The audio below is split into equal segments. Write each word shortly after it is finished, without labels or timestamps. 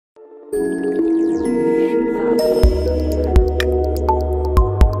Hi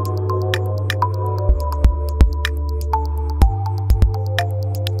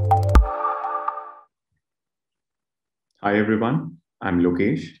everyone, I'm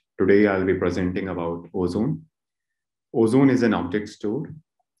Lokesh. Today I'll be presenting about Ozone. Ozone is an object store.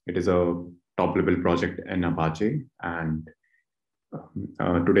 It is a top-level project in Apache, and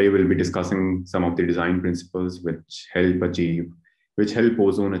today we'll be discussing some of the design principles which help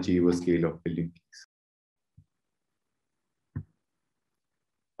Ozone achieve a scale of billion keys.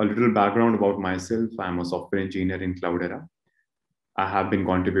 A little background about myself: I'm a software engineer in Cloudera. I have been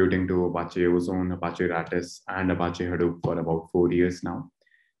contributing to Apache Ozone, Apache Ratis, and Apache Hadoop for about 4 years now.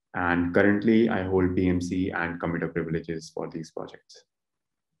 And currently, I hold PMC and committer privileges for these projects.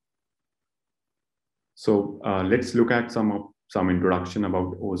 So let's look at some introduction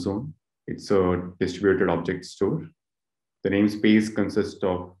about Ozone. It's a distributed object store. The namespace consists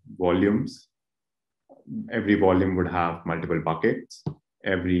of volumes. Every volume would have multiple buckets.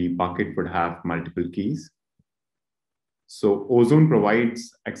 Every bucket would have multiple keys. So Ozone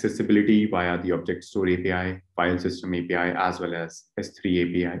provides accessibility via the Object Store API, File System API, as well as S3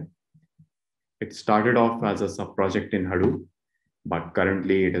 API. It started off as a sub-project in Hadoop, but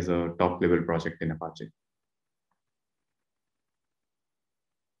currently it is a top-level project in Apache.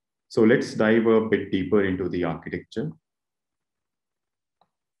 So let's dive a bit deeper into the architecture.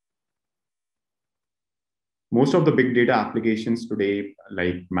 Most of the big data applications today,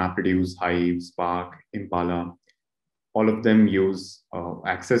 like MapReduce, Hive, Spark, Impala, all of them use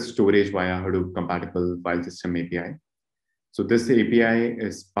access storage via Hadoop compatible file system API. So this API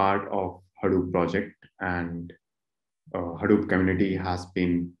is part of Hadoop project, and Hadoop community has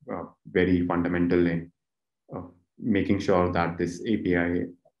been very fundamental in making sure that this API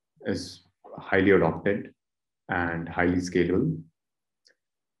is highly adopted and highly scalable.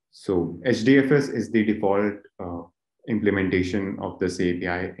 So HDFS is the default implementation of this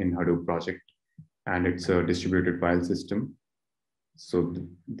API in Hadoop project, and it's a distributed file system. So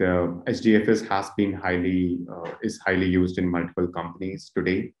the HDFS has been is highly used in multiple companies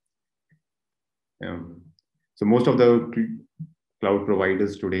today. So most of the cloud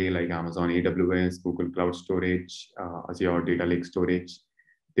providers today, like Amazon AWS, Google Cloud Storage, Azure Data Lake Storage,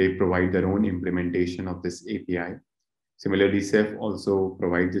 they provide their own implementation of this API. Similarly, Ceph also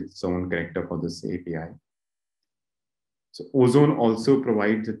provides its own connector for this API. So Ozone also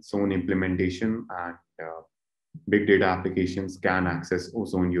provides its own implementation, and big data applications can access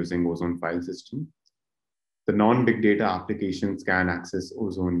Ozone using Ozone file system. The non-big data applications can access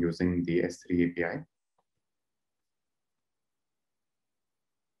Ozone using the S3 API.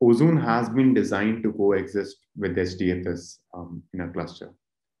 Ozone has been designed to coexist with HDFS in a cluster.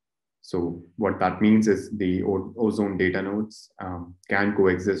 So what that means is the Ozone data nodes can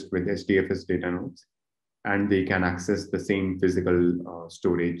coexist with HDFS data nodes, and they can access the same physical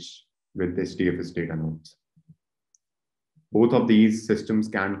storage with HDFS data nodes. Both of these systems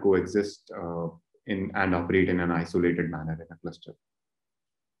can coexist and operate in an isolated manner in a cluster.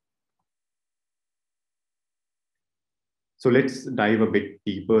 So let's dive a bit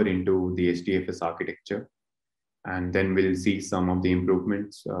deeper into the HDFS architecture, and then we'll see some of the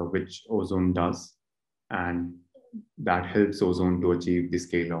improvements which Ozone does, and that helps Ozone to achieve the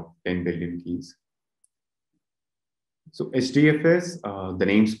scale of 10 billion keys. So HDFS, the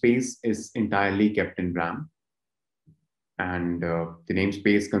namespace is entirely kept in RAM. And the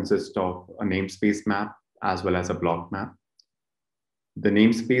namespace consists of a namespace map as well as a block map. The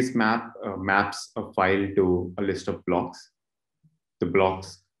namespace map maps a file to a list of blocks. The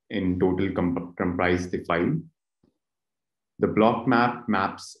blocks in total comprise the file. The block map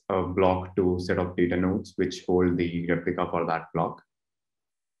maps a block to a set of data nodes which hold the replica for that block.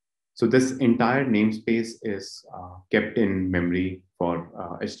 So this entire namespace is kept in memory for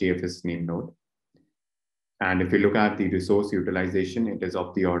HDFS name node. And if you look at the resource utilization, it is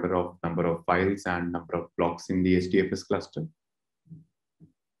of the order of number of files and number of blocks in the HDFS cluster.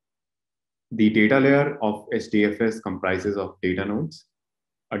 The data layer of HDFS comprises of data nodes.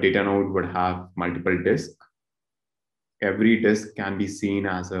 A data node would have multiple disks. Every disk can be seen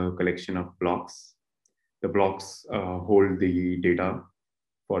as a collection of blocks. The blocks hold the data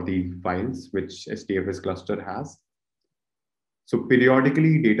for the files which HDFS cluster has. So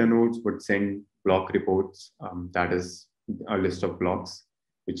periodically, data nodes would send block reports, that is a list of blocks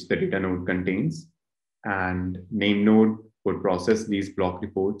which the data node contains, and name node would process these block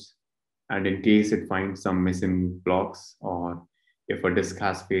reports, and in case it finds some missing blocks, or if a disk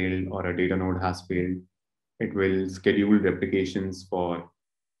has failed or a data node has failed, it will schedule replications for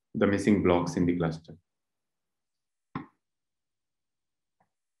the missing blocks in the cluster.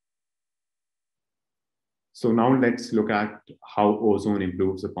 So now let's look at how Ozone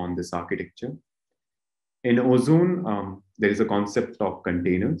improves upon this architecture. In Ozone, there is a concept of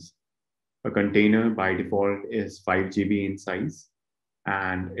containers. A container by default is 5 GB in size,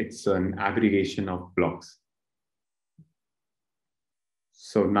 and it's an aggregation of blocks.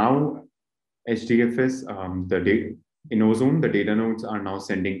 So now HDFS, in Ozone, the data nodes are now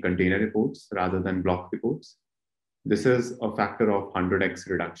sending container reports rather than block reports. This is a factor of 100x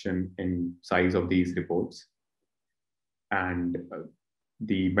reduction in size of these reports. And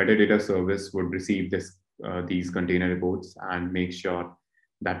the metadata service would receive these container reports and make sure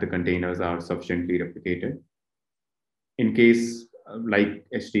that the containers are sufficiently replicated. In case like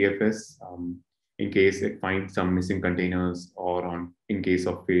HDFS, in case it finds some missing containers or in case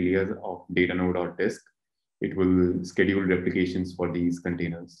of failure of data node or disk, it will schedule replications for these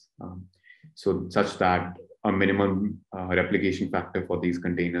containers. So such that a minimum replication factor for these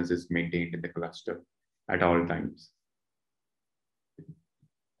containers is maintained in the cluster at all times.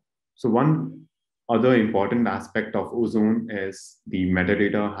 So one other important aspect of Ozone is the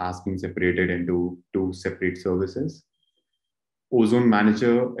metadata has been separated into two separate services. Ozone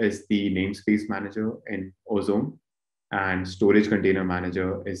Manager is the namespace manager in Ozone, and Storage Container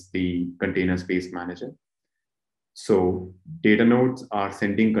Manager is the container space manager. So data nodes are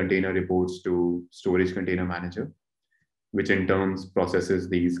sending container reports to Storage Container Manager, which in turn processes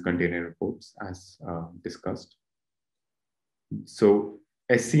these container reports as discussed. So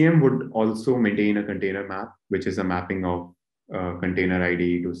SCM would also maintain a container map, which is a mapping of container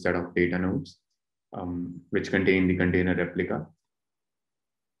ID to set of data nodes, which contain the container replica.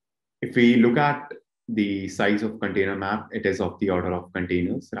 If we look at the size of container map, it is of the order of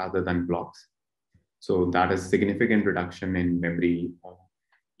containers rather than blocks. So that is significant reduction in memory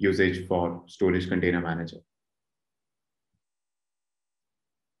usage for Storage Container Manager.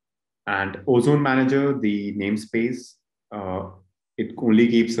 And Ozone Manager, the namespace, it only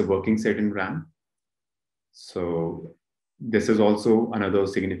keeps a working set in RAM. So this is also another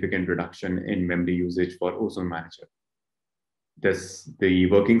significant reduction in memory usage for Ozone Manager. The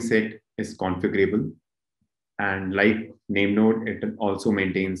working set is configurable, and like name node, it also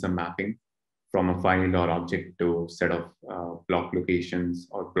maintains a mapping from a file or object to set of block locations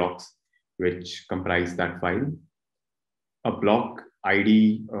or blocks which comprise that file. A block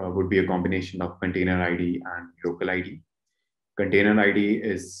ID would be a combination of container ID and local ID. Container ID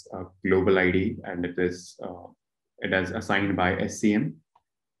is a global ID, and it is assigned by SCM.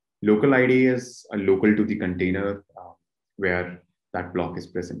 Local ID is local to the container where that block is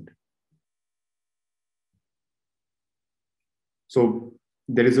present. So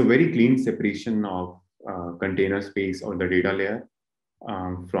there is a very clean separation of container space or the data layer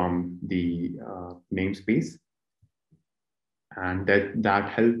from the namespace. And that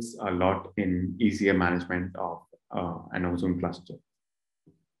helps a lot in easier management of an Ozone cluster.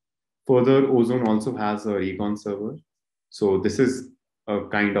 Further, Ozone also has a recon server. So this is a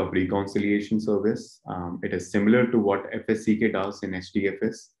kind of reconciliation service. It is similar to what FSCK does in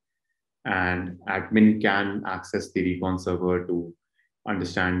HDFS. And admin can access the recon server to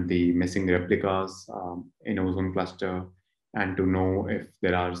understand the missing replicas in Ozone cluster and to know if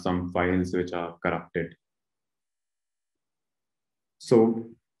there are some files which are corrupted. So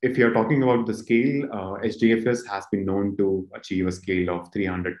if you're talking about the scale, HDFS has been known to achieve a scale of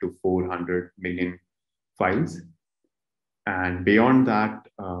 300 to 400 million files. And beyond that,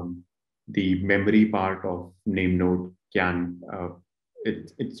 the memory part of name node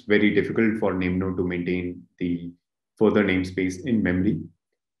it's very difficult for name node to maintain the further namespace in memory.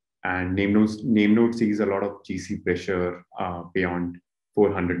 And name node sees a lot of GC pressure beyond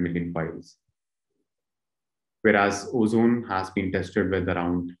 400 million files. Whereas Ozone has been tested with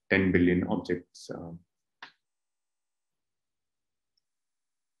around 10 billion objects.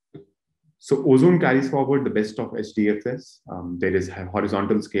 So Ozone carries forward the best of HDFS. There is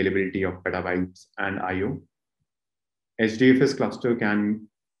horizontal scalability of petabytes and IO. HDFS cluster can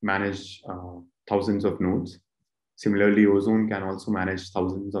manage thousands of nodes. Similarly, Ozone can also manage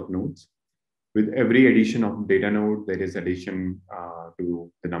thousands of nodes. With every addition of data node, there is addition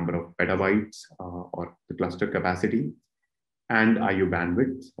to the number of petabytes or the cluster capacity and IO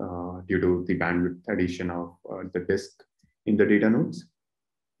bandwidth due to the bandwidth addition of the disk in the data nodes.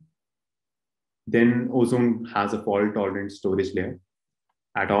 Then Ozone has a fault-tolerant storage layer.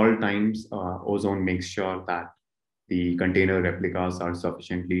 At all times, Ozone makes sure that the containers are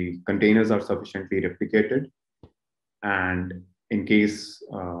sufficiently replicated, and in case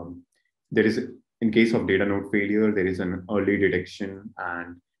in case of data node failure, there is an early detection,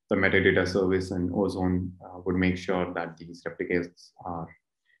 and the metadata service in Ozone would make sure that these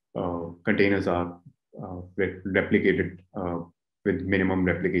containers are replicated with minimum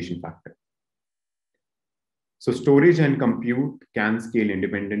replication factor. So storage and compute can scale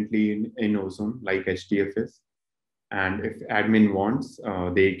independently in Ozone like HDFS. And if admin wants,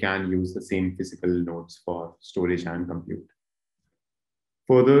 they can use the same physical nodes for storage and compute.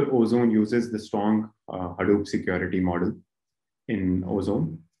 Further, Ozone uses the strong Hadoop security model in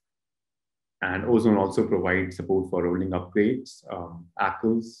Ozone. And Ozone also provides support for rolling upgrades,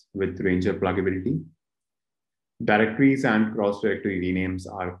 ACLs with Ranger pluggability. Directories and cross-directory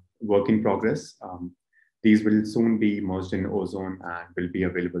renames are work in progress. These will soon be merged in Ozone and will be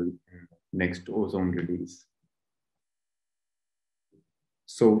available in next Ozone release.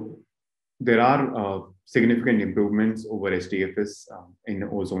 So there are significant improvements over HDFS in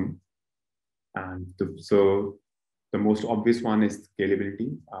Ozone. And so the most obvious one is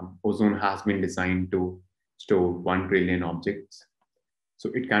scalability. Ozone has been designed to store 1 trillion objects.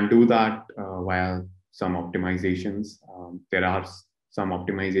 So it can do that via some optimizations. There are some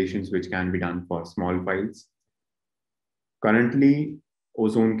optimizations which can be done for small files. Currently,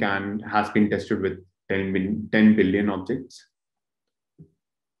 Ozone has been tested with 10 billion objects.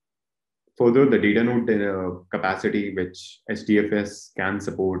 Further, the data node capacity which HDFS can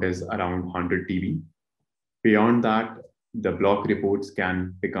support is around 100 TB. Beyond that, the block reports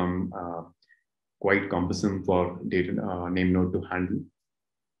can become quite cumbersome for name node to handle.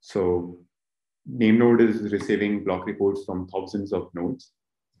 So name node is receiving block reports from thousands of nodes,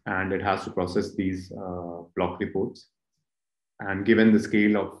 and it has to process these block reports. And given the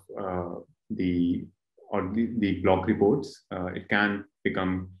scale of the block reports, it can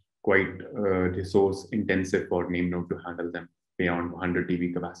become quite resource intensive for name node to handle them beyond 100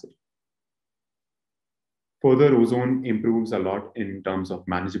 TB capacity. Further, Ozone improves a lot in terms of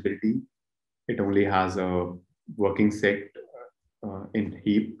manageability. It only has a working set in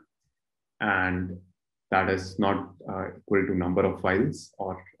heap, and that is not equal to number of files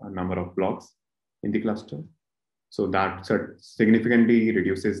or a number of blocks in the cluster. So that significantly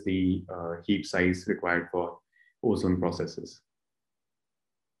reduces the heap size required for Ozone processes.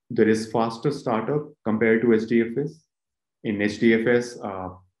 There is faster startup compared to HDFS. In HDFS,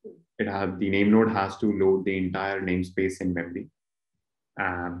 the name node has to load the entire namespace in memory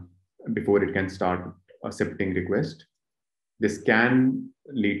before it can start accepting request. This can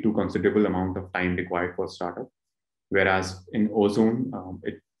lead to considerable amount of time required for startup. Whereas in Ozone,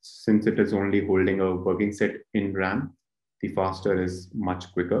 since it is only holding a working set in RAM, the faster is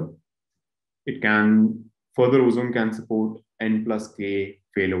much quicker. Further, Ozone can support N plus K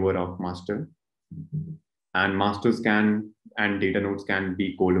failover of master, and masters and data nodes can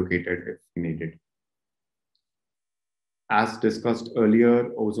be co-located if needed. As discussed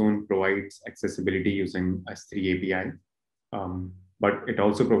earlier, Ozone provides accessibility using S3 API, but it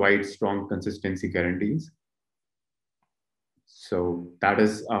also provides strong consistency guarantees. So that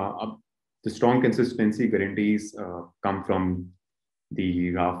is the strong consistency guarantees come from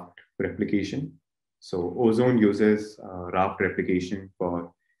the Raft replication. So Ozone uses Raft replication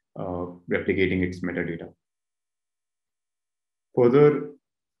for replicating its metadata. Further,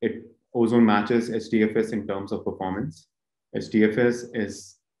 Ozone matches HDFS in terms of performance. HDFS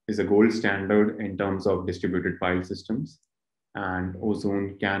is a gold standard in terms of distributed file systems, and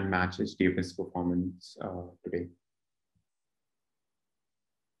Ozone can match HDFS performance today.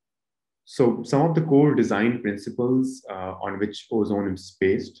 So some of the core design principles on which Ozone is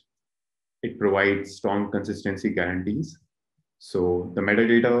based: it provides strong consistency guarantees. So the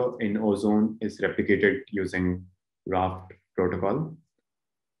metadata in Ozone is replicated using Raft protocol.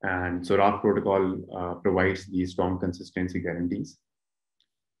 And so Raft protocol provides these strong consistency guarantees.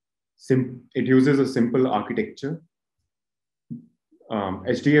 It uses a simple architecture.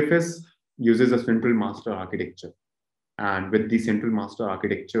 HDFS uses a central master architecture. And with the central master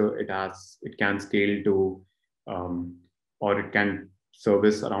architecture, it can scale to, or it can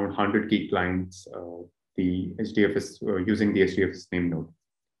service around 100 key clients, the HDFS using the HDFS name node.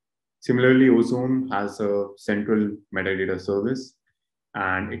 Similarly, Ozone has a central metadata service,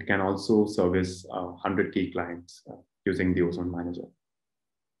 and it can also service 100 key clients using the Ozone manager.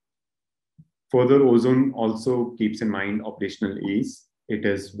 Further, Ozone also keeps in mind operational ease. It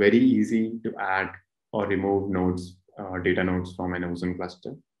is very easy to add or remove nodes, data nodes from an Ozone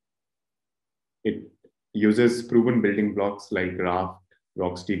cluster. It uses proven building blocks like Raft,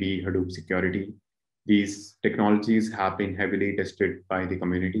 RocksDB, Hadoop security. These technologies have been heavily tested by the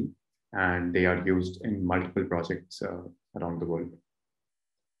community, and they are used in multiple projects around the world.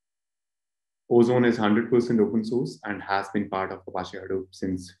 Ozone is 100% open source and has been part of Apache Hadoop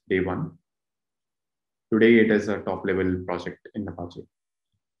since day one. Today, it is a top-level project in Apache.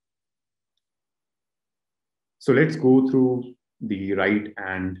 So let's go through the write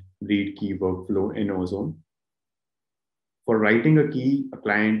and read key workflow in Ozone. For writing a key, a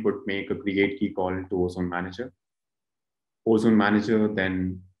client would make a create key call to Ozone Manager. Ozone Manager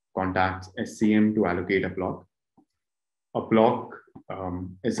then contacts SCM to allocate a block. A block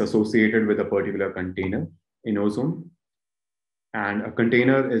is associated with a particular container in Ozone, and a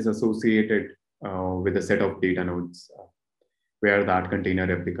container is associated with a set of data nodes where that container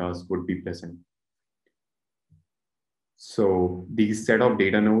replicas would be present. So these set of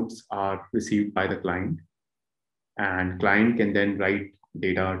data nodes are received by the client, and client can then write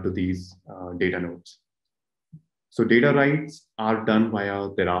data to these data nodes. So data writes are done via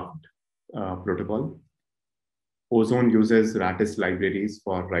the Raft protocol. Ozone uses Ratis libraries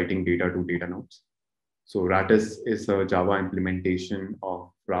for writing data to data nodes. So Ratis is a Java implementation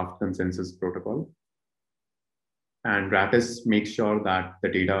of Raft consensus protocol. And Ratis makes sure that the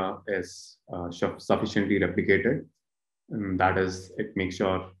data is sufficiently replicated. And that is, it makes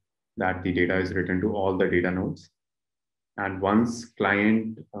sure that the data is written to all the data nodes. And once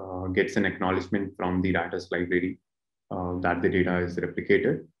client gets an acknowledgement from the Ratis library that the data is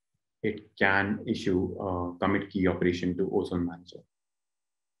replicated, it can issue a commit key operation to Ozone Manager.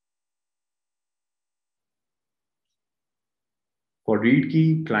 For read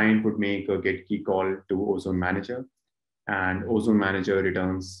key, client would make a get key call to Ozone Manager, and Ozone Manager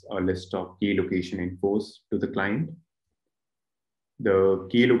returns a list of key location infos to the client. The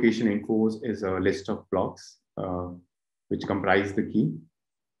key location infos is a list of blocks which comprise the key.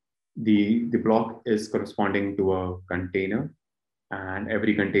 The block is corresponding to a container, and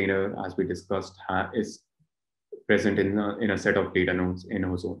every container, as we discussed, is present in a set of data nodes in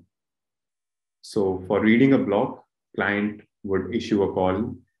Ozone. So for reading a block, client would issue a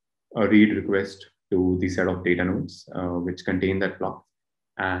call, a read request to the set of data nodes which contain that block,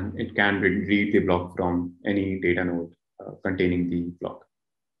 and it can read the block from any data node containing the block.